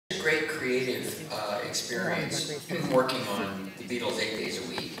a great creative experience working on the Beatles 8 days a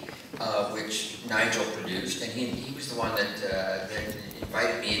week, which Nigel produced, and he was the one that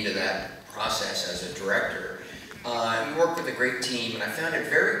invited me into that process as a director. We worked with a great team, and I found it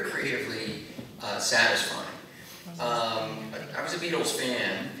very creatively satisfying. I was a Beatles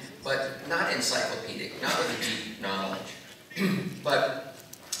fan, but not encyclopedic, not with a deep knowledge. But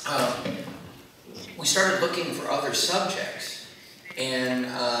we started looking for other subjects, and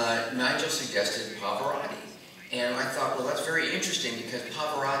Nigel suggested Pavarotti. And I thought, well, that's very interesting because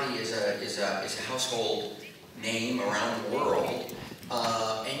Pavarotti is a household name around the world,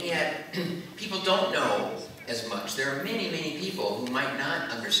 and yet people don't know as much. There are many, many people who might not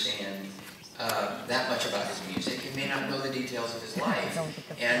understand that much about his music and may not know the details of his life.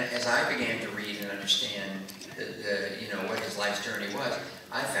 And as I began to read and understand what his life's journey was,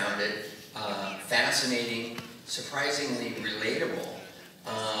 I found it fascinating, surprisingly relatable,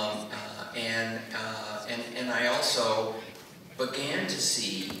 and I also began to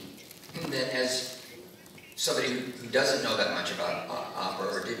see that as somebody who doesn't know that much about opera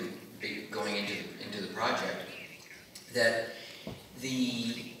or didn't be going into the project, that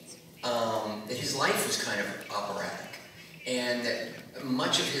that his life was kind of operatic, and that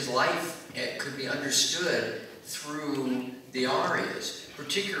much of his life could be understood through the arias,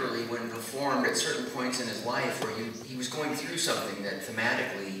 particularly when performed at certain points in his life where he was going through something that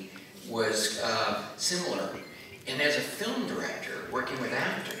thematically was similar. And as a film director, working with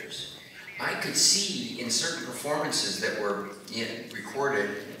actors, I could see in certain performances that were recorded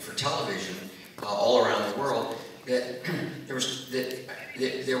for television all around the world that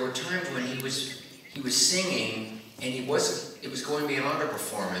there were times when he was singing and it was going beyond a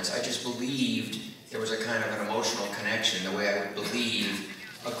performance. I just believed there was a kind of an emotional connection, the way I would believe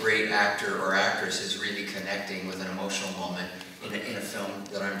a great actor or actress is really connecting with an emotional moment in a film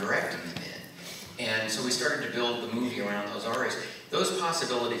that I'm directing them in. And so we started to build the movie around those arias. Those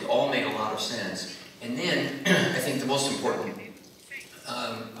possibilities all made a lot of sense. And then I think the most important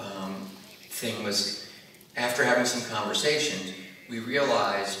thing was, after having some conversations, we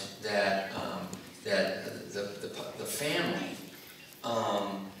realized that the family,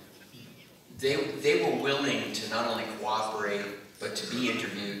 they were willing to not only cooperate but to be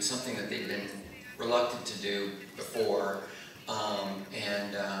interviewed, something that they'd been reluctant to do before,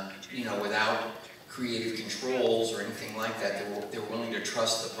 without creative controls or anything like that. They were willing to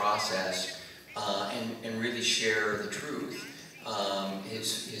trust the process and really share the truth.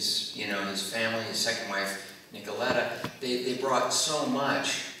 His family, his second wife, Nicoletta, they brought so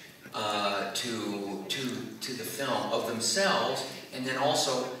much to the film of themselves, and then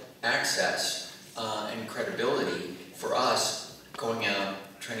also access and credibility for us going out,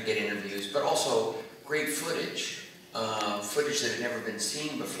 trying to get interviews, but also great footage that had never been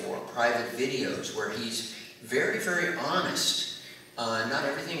seen before, private videos where he's very, very honest. Not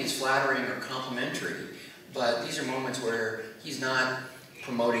everything is flattering or complimentary, but these are moments where he's not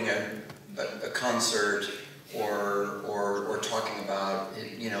promoting a concert or talking about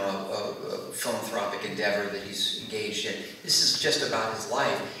a philanthropic endeavor that he's engaged in. This is just about his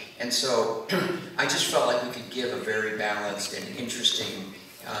life. And so I just felt like we could give a very balanced and interesting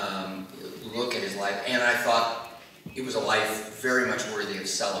look at his life, and I thought it was a life very much worthy of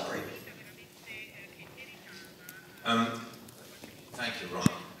celebrating. Thank you, Ron.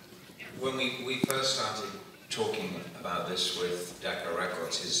 When we first started talking about this with Decca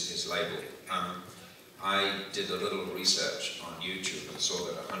Records, his label, I did a little research on YouTube and saw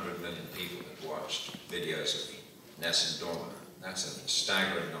that 100 million people had watched videos of Nessun Dorma. That's a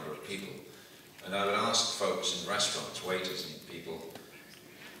staggering number of people. And I would ask folks in restaurants, waiters and people,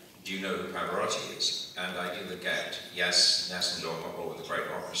 do you know who Pavarotti is? And I'd either get, yes, Nessun Dorma, or the great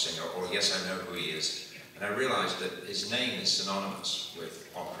opera singer, or yes, I know who he is. And I realized that his name is synonymous with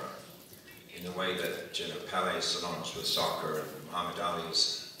opera, in the way that Pele is synonymous with soccer, and Muhammad Ali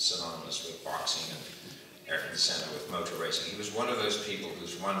is synonymous with boxing, and Ayrton Senna with motor racing. He was one of those people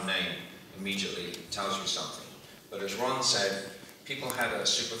whose one name immediately tells you something. But as Ron said, people had a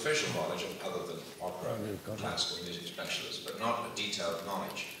superficial knowledge of other than opera, classical music specialists, but not a detailed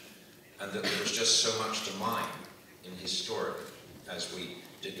knowledge. And that there was just so much to mine in his story as we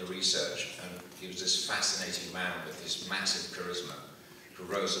did the research. And he was this fascinating man with this massive charisma who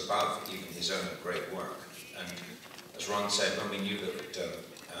rose above even his own great work. And as Ron said, when we knew that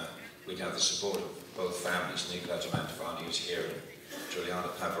we'd have the support of both families, Nicoletta Mantovani, who's here, and Giuliano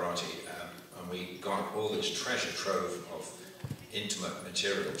Pavarotti, and we got all this treasure trove of intimate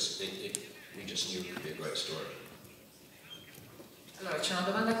materials, we just knew it would be a great story. Allora, c'è una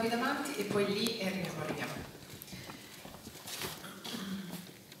domanda qui davanti e poi lì e riparliamo.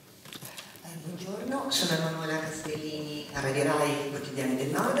 Buongiorno, sono Emanuela Castellini a Radio Rai, Quotidiani del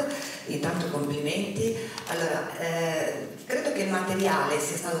Nord. Intanto complimenti. Allora, credo che il materiale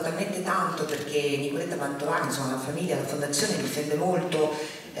sia stato talmente tanto perché Nicoletta Mantovani, insomma la famiglia, la fondazione difende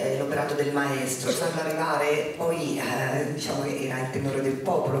molto l'operato del maestro, farlo arrivare poi diciamo che era il tenore del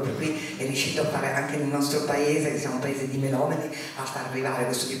popolo, per cui è riuscito a fare anche nel nostro paese, che siamo un paese di melomani, a far arrivare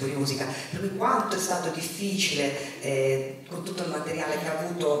questo tipo di musica, per cui quanto è stato difficile con tutto il materiale che ha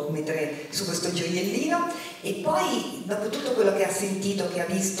avuto mettere su questo gioiellino. E poi dopo tutto quello che ha sentito, che ha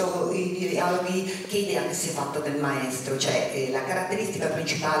visto i dialoghi, che idea che si è fatta del maestro, cioè la caratteristica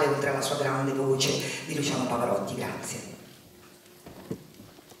principale oltre alla sua grande voce di Luciano Pavarotti? Grazie.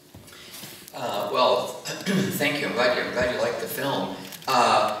 Well, thank you. I'm glad you liked the film.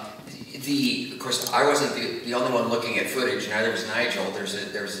 Of course, I wasn't the only one looking at footage. Neither was Nigel. There's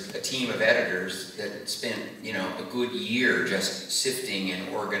a team of editors that spent a good year just sifting and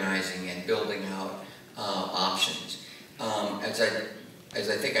organizing and building out options. As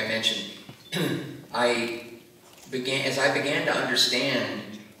I think I mentioned, as I began to understand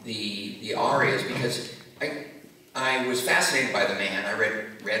the arias, because I was fascinated by the man. I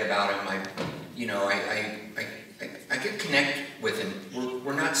read about him. I could connect with him.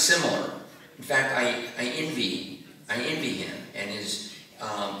 We're not similar. In fact, I envy him and his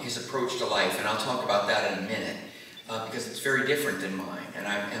approach to life, and I'll talk about that in a minute because it's very different than mine. And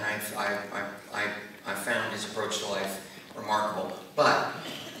I found his approach to life remarkable. But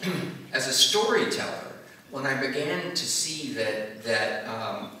as a storyteller, when I began to see that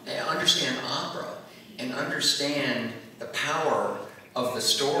understand opera and understand the power of the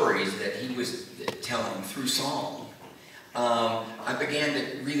stories that he was telling through song, I began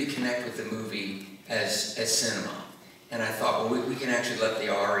to really connect with the movie as cinema. And I thought, well, we can actually let the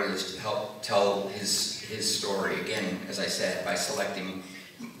arias help tell his story, again, as I said, by selecting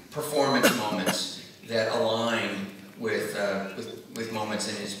performance moments that align with moments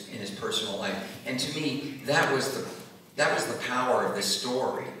in his personal life. And to me, that was the power of this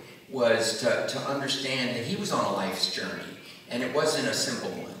story, was to understand that he was on a life's journey, and it wasn't a simple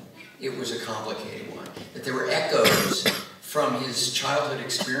one. It was a complicated one. That there were echoes from his childhood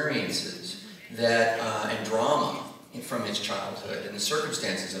experiences and drama from his childhood and the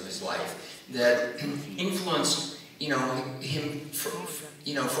circumstances of his life that influenced him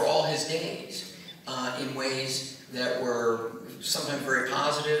for all his days in ways that were sometimes very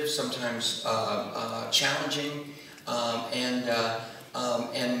positive, sometimes challenging, and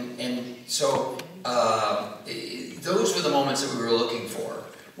so those were the moments that we were looking for,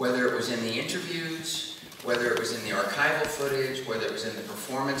 whether it was in the interviews, whether it was in the archival footage, whether it was in the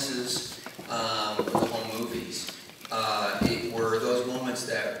performances, the home movies. It were those moments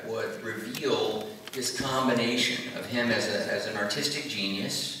that would reveal this combination of him as an artistic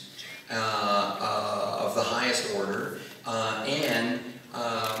genius of the highest order and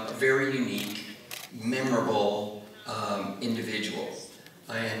a very unique, memorable individual.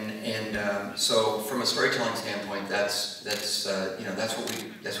 So from a storytelling standpoint, that's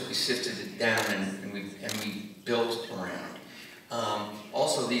what we sifted it down and we built around.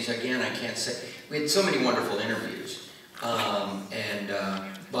 Also, these, again, I can't say, we had so many wonderful interviews, but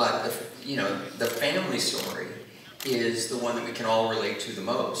the family story is the one that we can all relate to the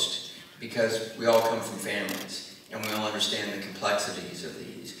most, because we all come from families and we all understand the complexities of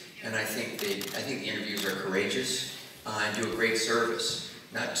these. And I think the interviews are courageous and do a great service,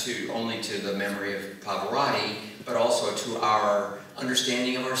 not only to the memory of Pavarotti, but also to our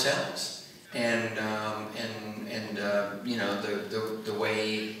understanding of ourselves and the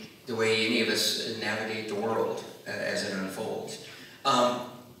way any of us navigate the world as it unfolds.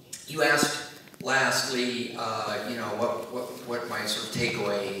 You asked lastly, what my sort of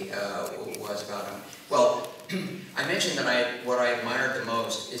takeaway was about him. Well, I mentioned that what I admired the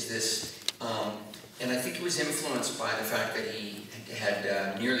most is this, and I think it was influenced by the fact that he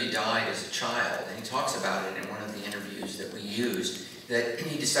had nearly died as a child, and he talks about it in one of the interviews that we used, that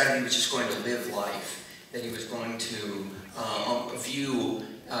he decided he was just going to live life, that he was going to view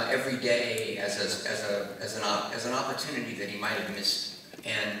every day as an opportunity that he might have missed,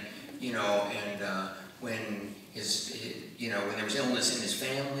 and when when there was illness in his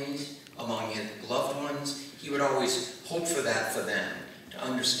families, among his loved ones, he would always hope for that for them, to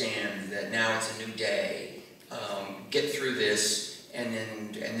understand that now it's a new day, get through this, and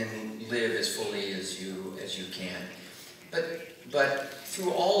then live as fully as you can. But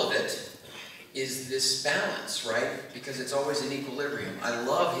through all of it is this balance, right? Because it's always an equilibrium. I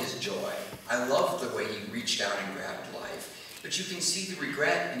love his joy. I love the way he reached out and grabbed life. But you can see the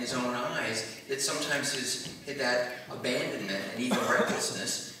regret in his own eyes that sometimes that abandonment and even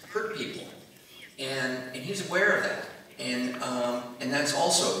recklessness hurt people. And he's aware of that. And that's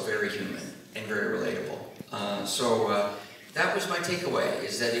also very human and very relatable. So that was my takeaway,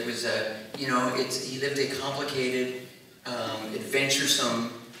 is that it was, he lived a complicated,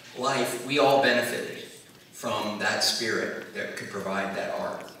 adventuresome life. We all benefited from that spirit that could provide that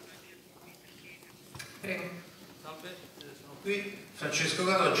art. Salve, sono qui. Francesco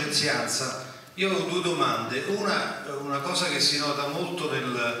Gallo, Agenzia ANSA. Io ho due domande. Una cosa che si nota molto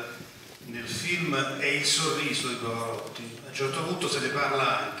nel film è il sorriso di Pavarotti. A un certo punto se ne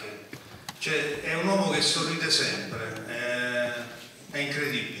parla anche. Cioè, è un uomo che sorride sempre, è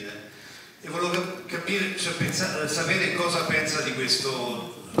incredibile. E volevo capire, sapere cosa pensa di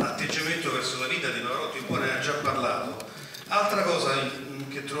questo atteggiamento verso la vita di Pavarotti. Un po' ne ha già parlato. Altra cosa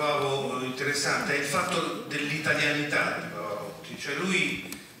che trovavo interessante è il fatto dell'italianità di Pavarotti. Cioè,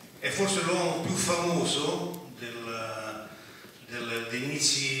 lui è forse l'uomo più famoso degli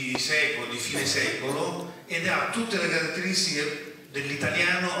inizi secolo, di fine secolo, ed ha tutte le caratteristiche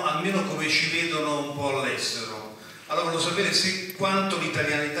dell'italiano, almeno come ci vedono un po' all'estero. Allora volevo sapere quanto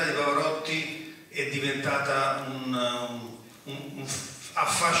l'italianità di Pavarotti è diventata un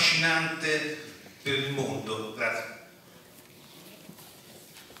affascinante per il mondo. Grazie.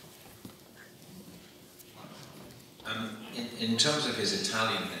 In terms of his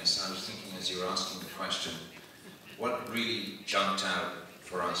Italianness, I was thinking as you were asking the question, what really jumped out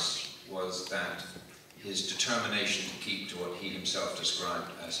for us was that his determination to keep to what he himself described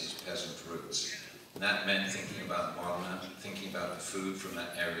as his peasant roots. And that meant thinking about Modena, thinking about the food from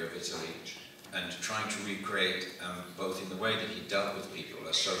that area of Italy, and trying to recreate both in the way that he dealt with people,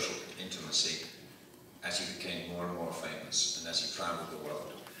 a social intimacy, as he became more and more famous and as he traveled the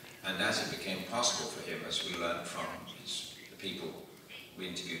world. And as it became possible for him, as we learned from the people, we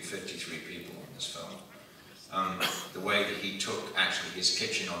interviewed 53 people in this film, the way that he took actually his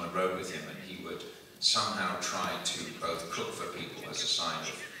kitchen on the road with him, and he would somehow try to both cook for people as a sign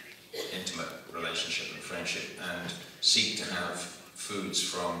of intimate relationship and friendship, and seek to have foods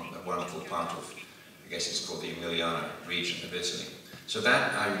from a wonderful part of, I guess it's called the Emiliana region of Italy. So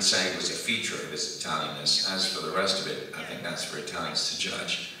that, I would say, was a feature of his Italianness. As for the rest of it, I think that's for Italians to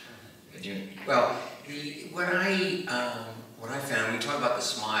judge. Well, what I found, we talk about the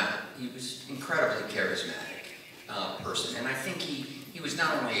smile, he was incredibly charismatic person, and I think he was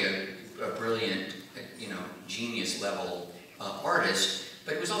not only a brilliant, genius level artist,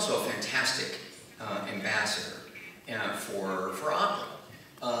 but he was also a fantastic ambassador for opera.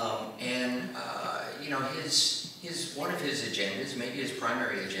 One of his agendas, maybe his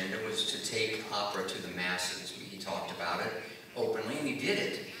primary agenda, was to take opera to the masses. He talked about it openly, and he did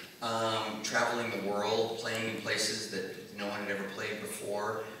it. Traveling the world, playing in places that no one had ever played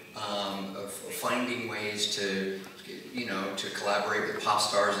before, finding ways to collaborate with pop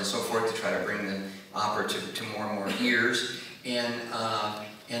stars and so forth to try to bring the opera to more and more ears. And I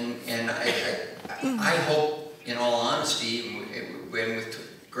hope, in all honesty, and with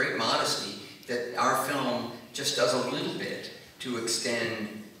great modesty, that our film just does a little bit to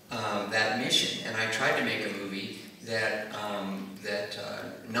extend that mission. And I tried to make a movie that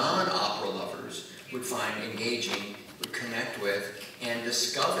non-opera lovers would find engaging, would connect with, and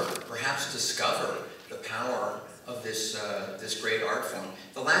perhaps discover the power of this great art form.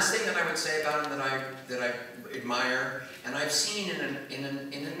 The last thing that I would say about him that I admire, and I've seen in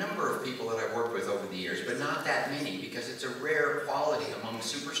a number of people that I've worked with over the years, but not that many, because it's a rare quality among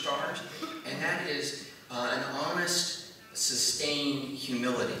superstars, and that is an honest, sustained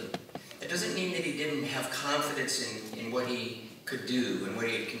humility. It doesn't mean that he didn't have confidence in what he could do and what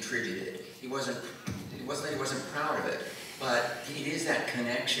he had contributed. It wasn't that he wasn't proud of it, but it is that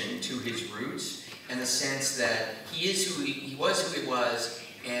connection to his roots and the sense that he was who he was,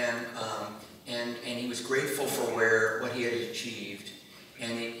 and he was grateful for what he had achieved,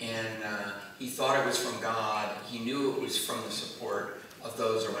 and he thought it was from God. He knew it was from the support of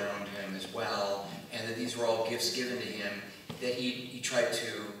those around him as well, and that these were all gifts given to him that he tried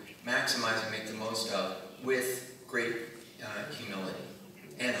to maximize and make the most of with great humility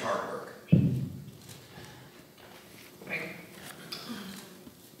and hard work.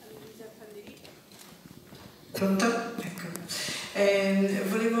 Pronto? Ecco.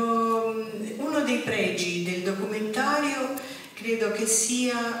 Uno dei pregi del documentario credo che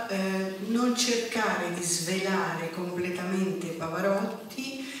sia non cercare di svelare completamente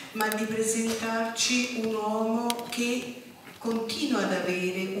Pavarotti, ma di presentarci un uomo che continua ad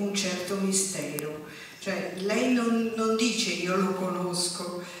avere un certo mistero. Cioè, lei non dice io lo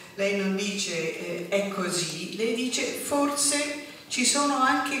conosco, lei non dice è così, lei dice forse ci sono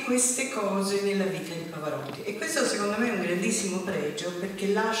anche queste cose nella vita di Pavarotti, e questo secondo me è un grandissimo pregio, perché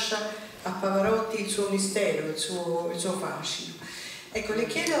lascia a Pavarotti il suo mistero, il suo fascino. Ecco, le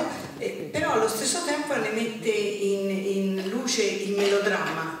chiedo, però allo stesso tempo ne mette in luce il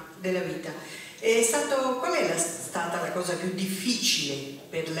melodramma della vita. Qual è stata la cosa più difficile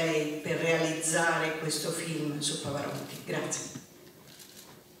per lei per realizzare questo film su Pavarotti? Grazie.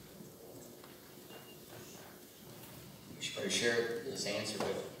 You should probably share this answer, but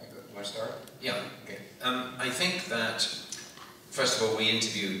you want to start? Yeah. Okay. I think that, first of all, we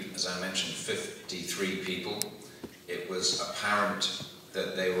interviewed, as I mentioned, 53 people. It was apparent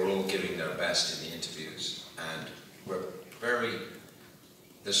that they were all giving their best in the interviews, and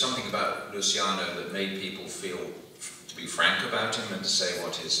there's something about Luciano that made people feel to be frank about him and to say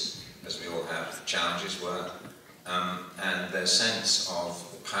what his, as we all have, challenges were, and their sense of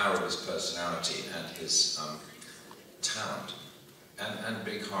the power of his personality and his talent and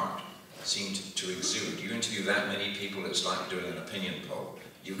big heart seemed to exude. You interview that many people, it's like doing an opinion poll.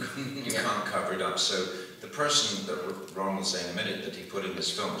 You can't cover it up. So the person that Ron will say in a minute that he put in this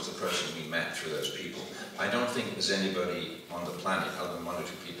film was the person we met through those people. I don't think there's anybody on the planet other than one or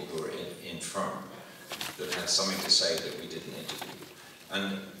two people who were infirm that had something to say that we didn't interview.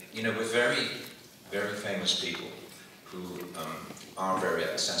 And you know, with very, very famous people who are very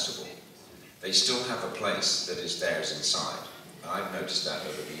accessible, they still have a place that is theirs inside. I've noticed that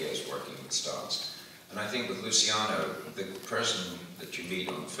over the years working with stars. And I think with Luciano, the person that you meet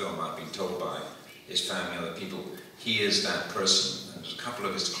on the film, I've been told by his family and other people, he is that person. And there's a couple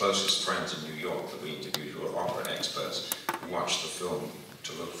of his closest friends in New York that we interviewed who are opera experts who watched the film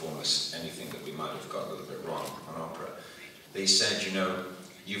to look for anything that we might have got a little bit wrong on opera. They said, you know,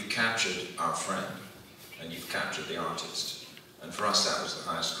 you've captured our friend and you've captured the artist. And for us, that was the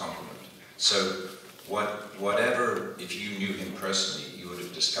highest compliment. So whatever, if you knew him personally, you would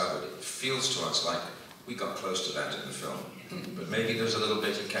have discovered, it feels to us like we got close to that in the film. But maybe there's a little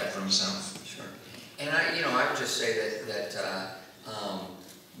bit he kept for himself. Sure. And I would just say that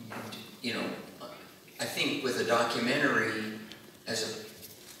I think with a documentary, as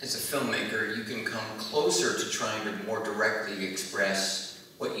a filmmaker, you can come closer to trying to more directly express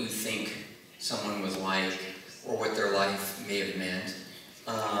what you think someone was like or what their life may have meant.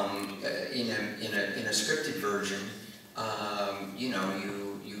 In a scripted version,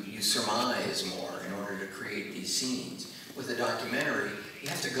 you surmise more in order to create these scenes. With a documentary, you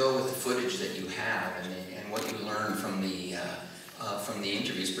have to go with the footage that you have and what you learn from the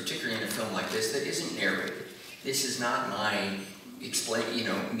interviews, particularly in a film like this that isn't narrated. This is not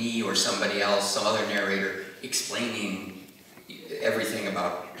me or somebody else, some other narrator explaining everything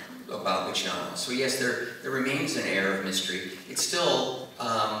about Luciano. So yes, there remains an air of mystery. It's still,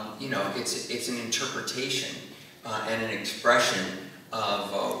 it's an interpretation and an expression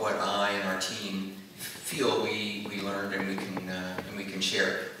of what I and our team feel we learned and we can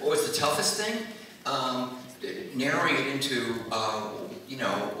share. What was the toughest thing? Narrowing it into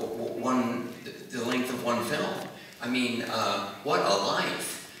the length of one film. I mean, what a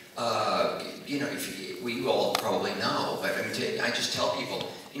life. We all probably know, but I just tell people,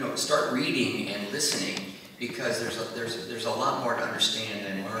 start reading and listening, because there's a lot more to understand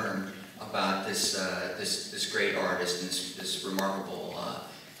and learn about this great artist and this remarkable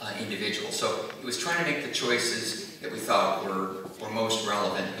individual. So it was trying to make the choices that we thought were most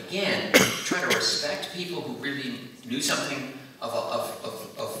relevant. Again, try to respect people who really knew something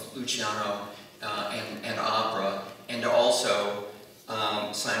of Luciano and opera, and to also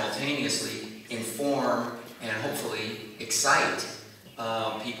simultaneously inform and hopefully excite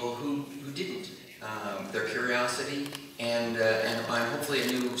people who didn't. Their curiosity and hopefully a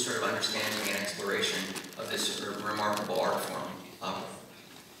new sort of understanding and exploration of this remarkable art form, opera.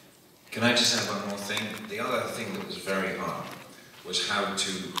 Can I just add one more thing? The other thing that was very hard was how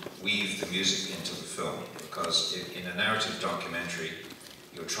to weave the music into the film, because in a narrative documentary,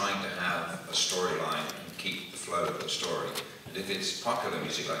 you're trying to have a storyline and keep the flow of the story. And if it's popular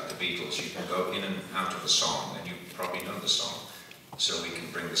music like the Beatles, you can go in and out of a song, and you probably know the song. So we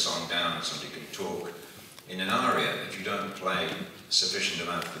can bring the song down and somebody can talk. In an aria, if you don't play a sufficient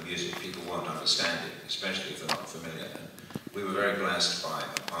amount of the music, people won't understand it, especially if they're not familiar. And we were very blessed by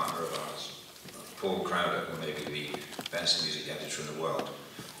a partner of ours, Paul Crowder, who may be the best music editor in the world,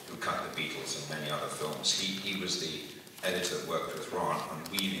 who cut the Beatles and many other films. He was the editor that worked with Ron on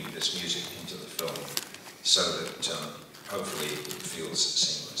weaving this music into the film so that hopefully it feels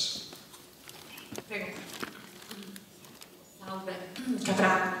seamless. Prego. Salve,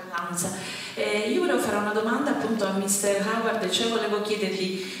 Caprara, Lanza. Io volevo fare una domanda appunto a Mr. Howard, cioè volevo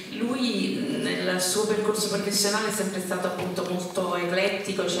chiedergli, lui nel suo percorso professionale è sempre stato appunto molto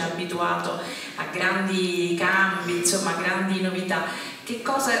eclettico, ci ha abituato a grandi cambi, insomma a grandi novità.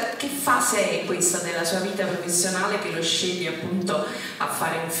 che fase è questa della sua vita professionale che lo sceglie appunto a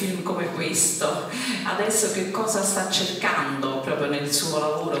fare un film come questo? Adesso che cosa sta cercando proprio nel suo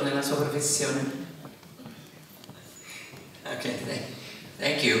lavoro, nella sua professione? Okay,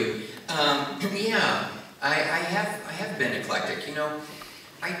 thank you. Yeah, I have been eclectic. You know,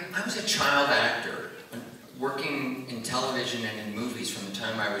 I was a child actor, working in television and in movies from the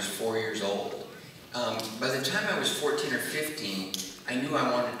time I was 4 years old. By the time I was 14 or 15, I knew I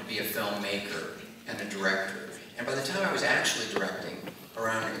wanted to be a filmmaker and a director. And by the time I was actually directing,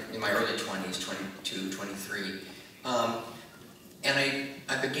 around in my early 20s, 22, 23, and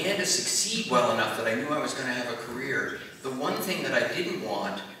I began to succeed well enough that I knew I was going to have a career. The one thing that I didn't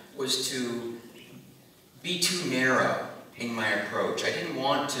want was to be too narrow in my approach. I didn't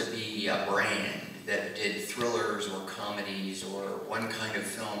want to be a brand that did thrillers or comedies or one kind of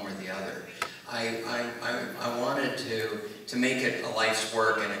film or the other. I wanted to make it a life's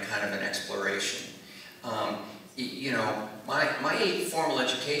work and a kind of an exploration. You know, my formal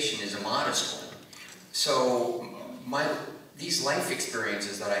education is a modest one, so these life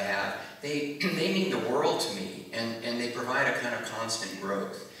experiences that I have, they mean the world to me, and they provide a kind of constant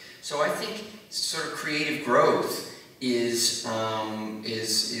growth. So I think sort of creative growth is what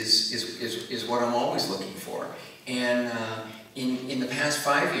I'm always looking for. And in the past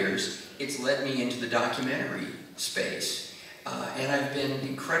 5 years, it's led me into the documentary space. And I've been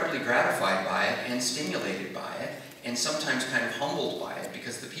incredibly gratified by it and stimulated by it, and sometimes kind of humbled by it,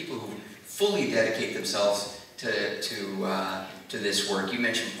 because the people who fully dedicate themselves to this work, you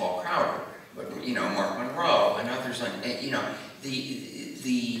mentioned Paul Crowder, but you know, Mark Monroe and others, like, you know,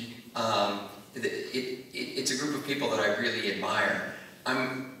 it's a group of people that I really admire.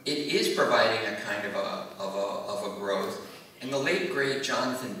 It is providing a kind of a growth. And the late great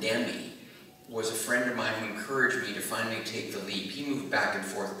Jonathan Demme was a friend of mine who encouraged me to finally take the leap. He moved back and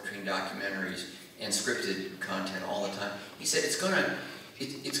forth between documentaries and scripted content all the time. He said it's gonna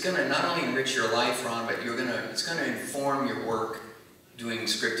not only enrich your life, Ron, but it's gonna inform your work doing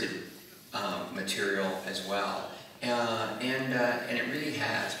scripted material as well. And it really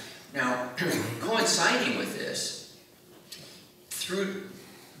has. Now, coinciding with this,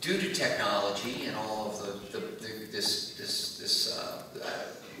 due to technology and all of this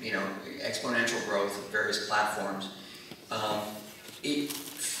you know, exponential growth of various platforms, the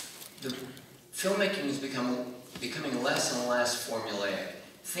filmmaking is becoming less and less formulaic.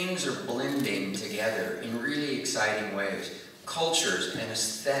 Things are blending together in really exciting ways. Cultures and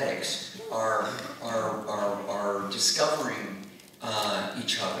aesthetics are discovering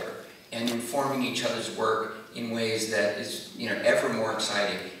each other and informing each other's work in ways that is, you know, ever more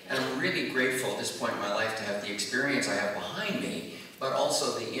exciting. And I'm really grateful at this point in my life to have the experience I have behind me, but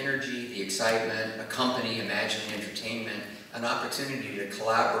also the energy, the excitement, a company, Imagine Entertainment, an opportunity to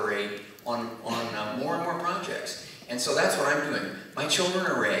collaborate on more and more projects. And so that's what I'm doing. My children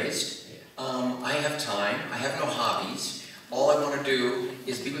are raised. I have time. I have no hobbies. All I want to do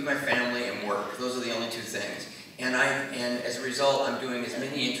is be with my family and work. Those are the only two things. And as a result, I'm doing as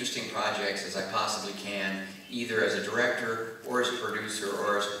many interesting projects as I possibly can, either as a director, or as a producer,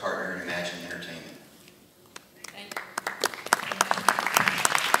 or as a partner in Imagine Entertainment. Thank you.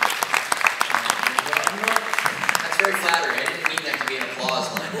 That's very flattering. I didn't mean that to be an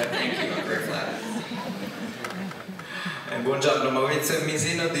applause line, but thank you. I'm very flattered. Buongiorno, Maurizio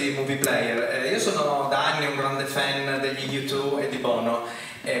Misino di Movie Player. Io sono da anni un grande fan degli U2 e di Bono.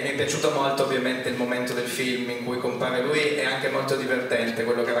 Mi è piaciuto molto ovviamente il momento del film in cui compare lui, è anche molto divertente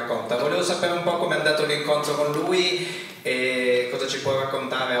quello che racconta. Volevo sapere un po' come è andato l'incontro con lui e cosa ci può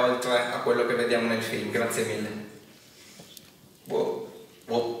raccontare oltre a quello che vediamo nel film. Grazie mille.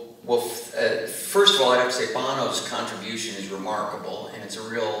 First of all, I'd have to say Bono's contribution is remarkable, and it's a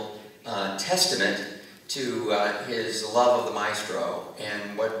real testament to his love of the maestro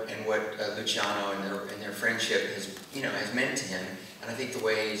and what Luciano and their friendship has meant to him. And I think the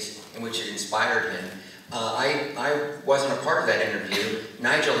ways in which it inspired him. I wasn't a part of that interview.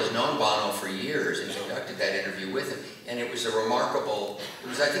 Nigel has known Bono for years and conducted that interview with him, and it was a remarkable.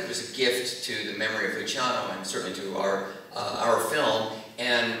 I think it was a gift to the memory of Luciano and certainly to our film.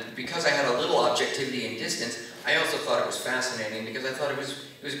 And because I had a little objectivity and distance, I also thought it was fascinating because I thought it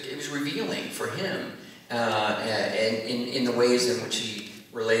was revealing for him in the ways in which he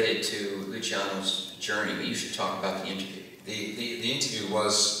related to Luciano's journey. But you should talk about the interview. The interview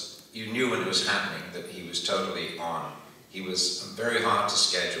was, you knew when it was happening that he was totally on. He was very hard to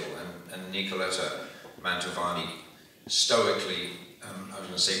schedule, and Nicoletta Mantovani stoically, I was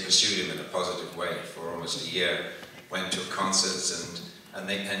going to say, pursued him in a positive way for almost a year, went to concerts,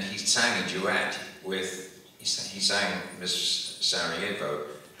 and he sang a duet with he sang Miss Sarajevo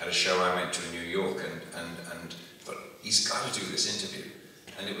at a show I went to in New York, and thought, he's got to do this interview.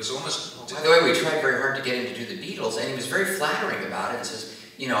 And it was almost... Well, by the way, we tried very hard to get him to do the Beatles, and he was very flattering about it, and says,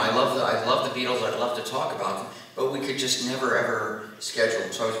 you know, I love the Beatles, I'd love to talk about them, but we could just never ever schedule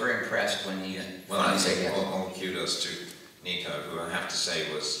them. So I was very impressed when he said yes. All kudos to Nico, who I have to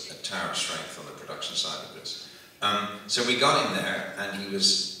say was a tower of strength on the production side of this. So we got him there, and he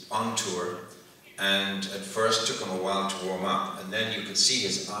was on tour, and at first took him a while to warm up, and then you could see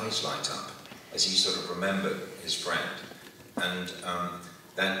his eyes light up as he sort of remembered his friend. And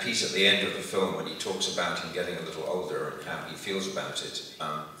that piece at the end of the film, when he talks about him getting a little older and how he feels about it,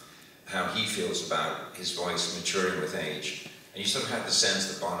 how he feels about his voice maturing with age, and you sort of had the sense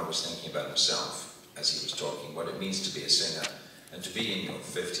that Bono was thinking about himself as he was talking, what it means to be a singer, and to be in your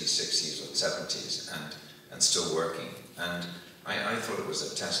 50s, 60s, or 70s, and still working. And I thought it was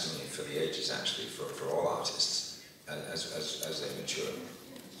a testimony for the ages, actually, for all artists, as they mature.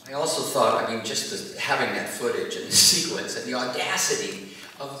 I also thought, I mean, just having that footage and the sequence and the audacity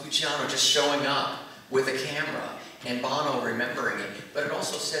of Luciano just showing up with a camera and Bono remembering it, but it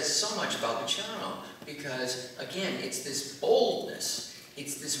also says so much about Luciano because, again, it's this boldness,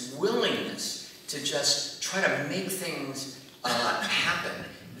 it's this willingness to just try to make things happen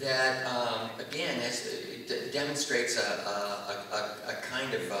that, again, it demonstrates a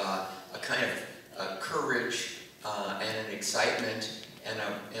kind of courage and an excitement and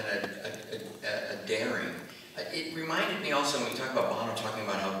a daring. It reminded me also when we talk about Bono talking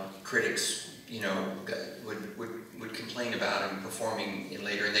about how critics, you know, would complain about him performing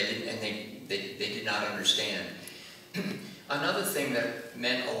later, and they did not understand. Another thing that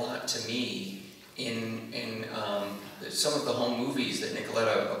meant a lot to me in some of the home movies that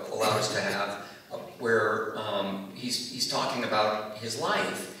Nicoletta allowed us to have, where he's talking about his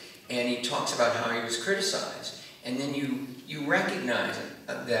life, and he talks about how he was criticized, and then you recognize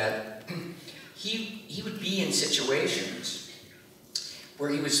that he would be in situations where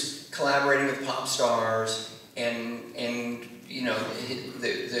he was collaborating with pop stars and you know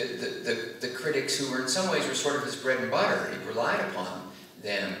the critics who were in some ways were sort of his bread and butter. He relied upon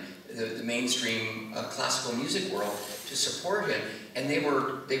them, the mainstream classical music world, to support him, and they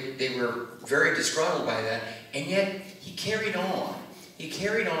were very disgruntled by that, and yet he carried on. He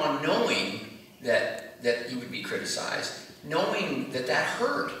carried on knowing that he would be criticized, knowing that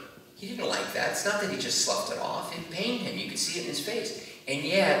hurt. He didn't like that. It's not that he just sloughed it off. It pained him. You could see it in his face. And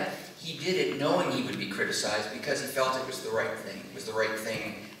yet, he did it knowing he would be criticized because he felt it was the right thing. It was the right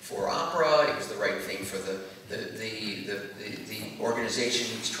thing for opera. It was the right thing for the organization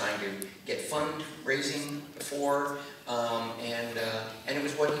he was trying to get fundraising for. And it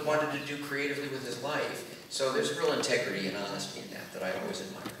was what he wanted to do creatively with his life. So there's real integrity and honesty in that I always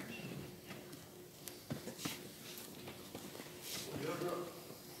admire.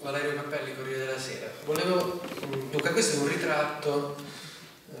 Valerio Cappelli, Corriere della Sera. Dunque questo è un ritratto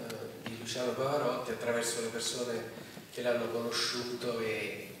di Luciano Pavarotti attraverso le persone che l'hanno conosciuto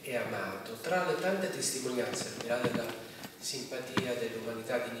e amato. Tra le tante testimonianze, al di là della simpatia,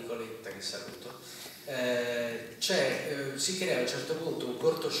 dell'umanità di Nicoletta, che saluto, si crea a un certo punto un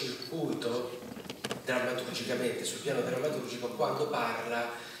cortocircuito drammaturgicamente, sul piano drammaturgico, quando parla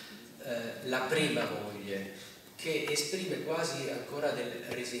la prima moglie, che esprime quasi ancora del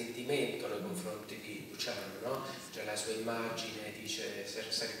risentimento nei confronti di Luciano, no? Cioè la sua immagine dice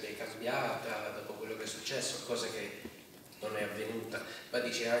sarebbe cambiata dopo quello che è successo, cosa che non è avvenuta, ma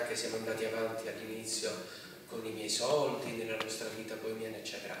dice anche siamo andati avanti all'inizio con i miei soldi, nella nostra vita boemiana,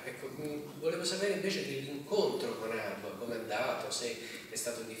 eccetera. Ecco, volevo sapere invece dell'incontro con Alba, come è andato, se è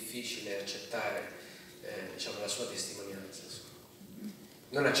stato difficile accettare diciamo, la sua testimonianza.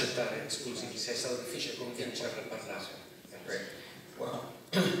 Non accettare, scusi, se è stato difficile convincerla a parlare. Great.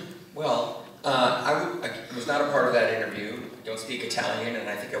 Well, I was not a part of that interview. I don't speak Italian, and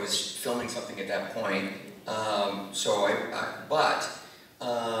I think I was filming something at that point.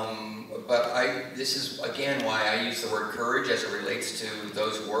 This is again why I use the word courage as it relates to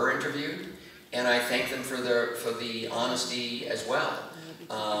those who were interviewed, and I thank them for the honesty as well.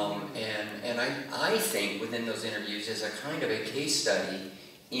 And I think within those interviews is a kind of a case study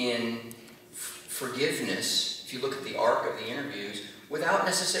in forgiveness, if you look at the arc of the interviews, without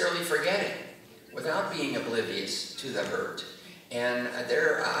necessarily forgetting, without being oblivious to the hurt. And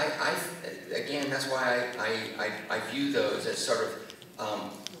again, that's why I view those as sort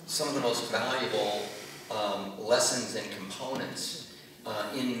of some of the most valuable lessons and components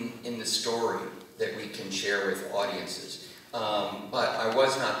in the story that we can share with audiences. But I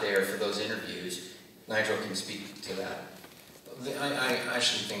was not there for those interviews. Nigel can speak to that. I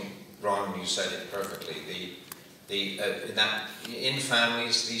actually think Ron, you said it perfectly. In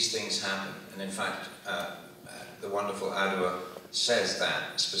families, these things happen, and in fact, the wonderful Adua says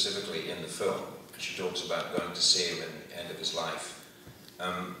that specifically in the film. She talks about going to see him at the end of his life.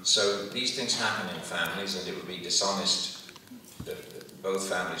 So these things happen in families, and it would be dishonest that both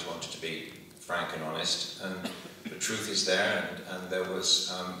families wanted to be frank and honest, and the truth is there, and there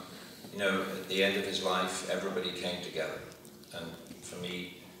was, you know, at the end of his life, everybody came together, and for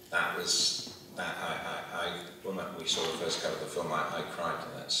me, that was, when we saw the first cut of the film, I cried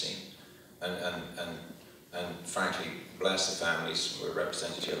in that scene, and frankly, bless the families. We're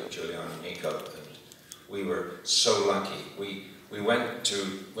represented here with Giuliano and Nico, and we were so lucky. We went to,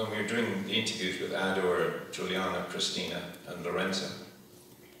 when we were doing the interviews with Ador, Giuliano, Christina, and Lorenzo,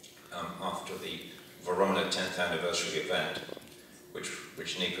 after the Verona 10th anniversary event,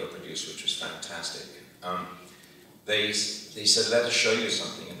 which Nico produced, which was fantastic. They said, let us show you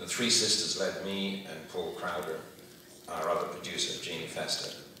something, and the three sisters led me and Paul Crowder, our other producer, Jeannie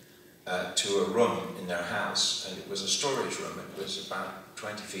Festa, to a room in their house, and it was a storage room. It was about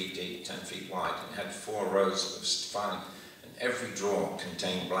 20 feet deep, 10 feet wide, and had 4 rows of filing, and every drawer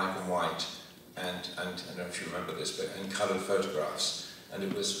contained black and white, and I don't know if you remember this, but and coloured photographs, and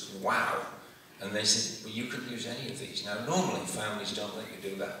it was wow. And they said, well, you could use any of these. Now, normally families don't let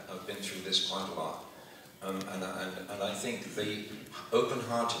you do that. I've been through this quite a lot. And I think the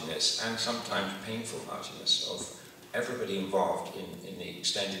open-heartedness and sometimes painful heartedness of everybody involved in the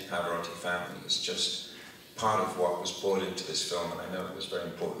extended Pavarotti family is just part of what was poured into this film, and I know it was very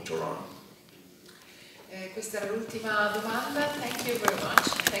important to Ron. Questa era l'ultima domanda. Thank you very much.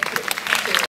 Thank you.